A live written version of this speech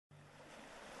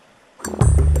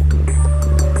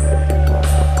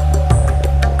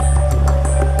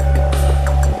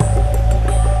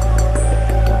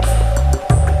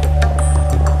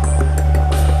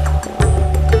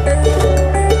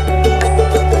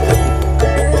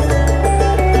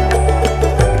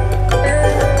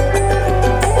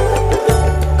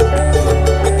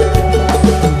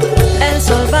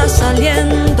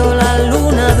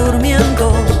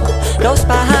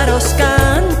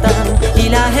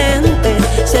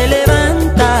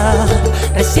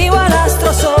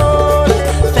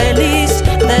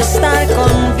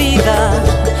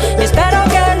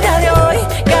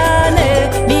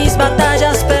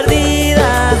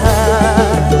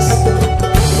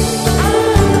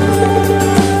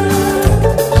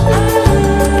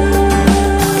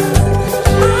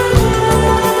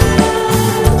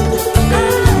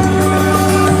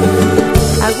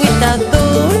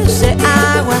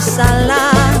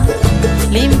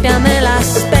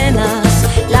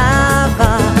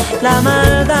la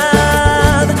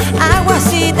maldad. Agua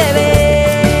si te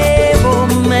bebo,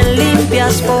 me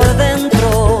limpias por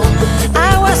dentro.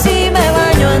 Agua si me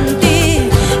baño en ti,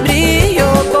 brillo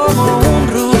como un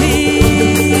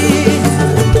rubí.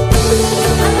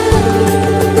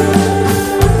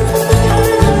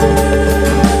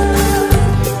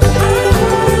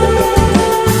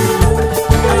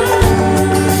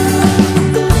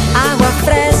 Agua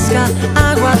fresca,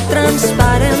 agua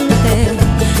transparente,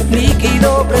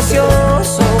 líquido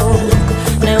precioso,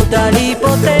 neutral y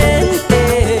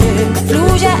potente,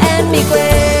 fluye en mi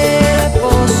cuerpo,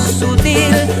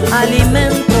 sutil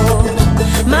alimento,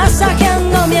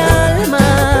 masajeando mi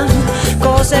alma,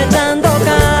 cosechando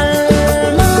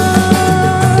calma.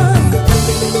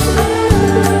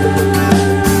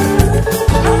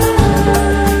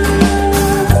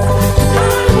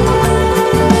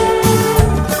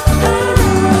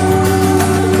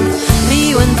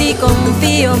 Río en ti,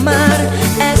 confío, mar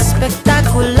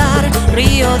espectacular,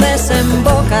 río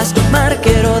desembocas, mar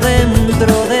quiero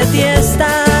dentro de ti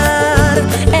estar.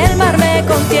 El mar me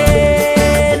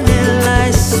contiene, la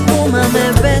espuma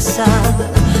me besa.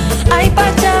 Ay,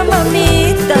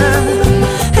 Pachamamita,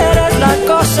 eres la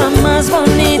cosa más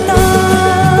bonita.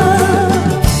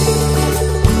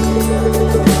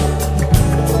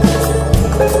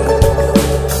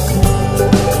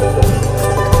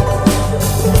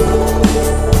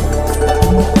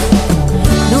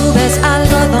 Nubes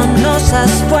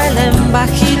algodonosas vuelen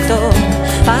bajito,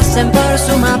 pasen por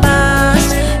suma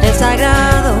paz, el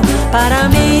sagrado para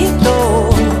mí,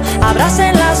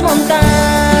 abracen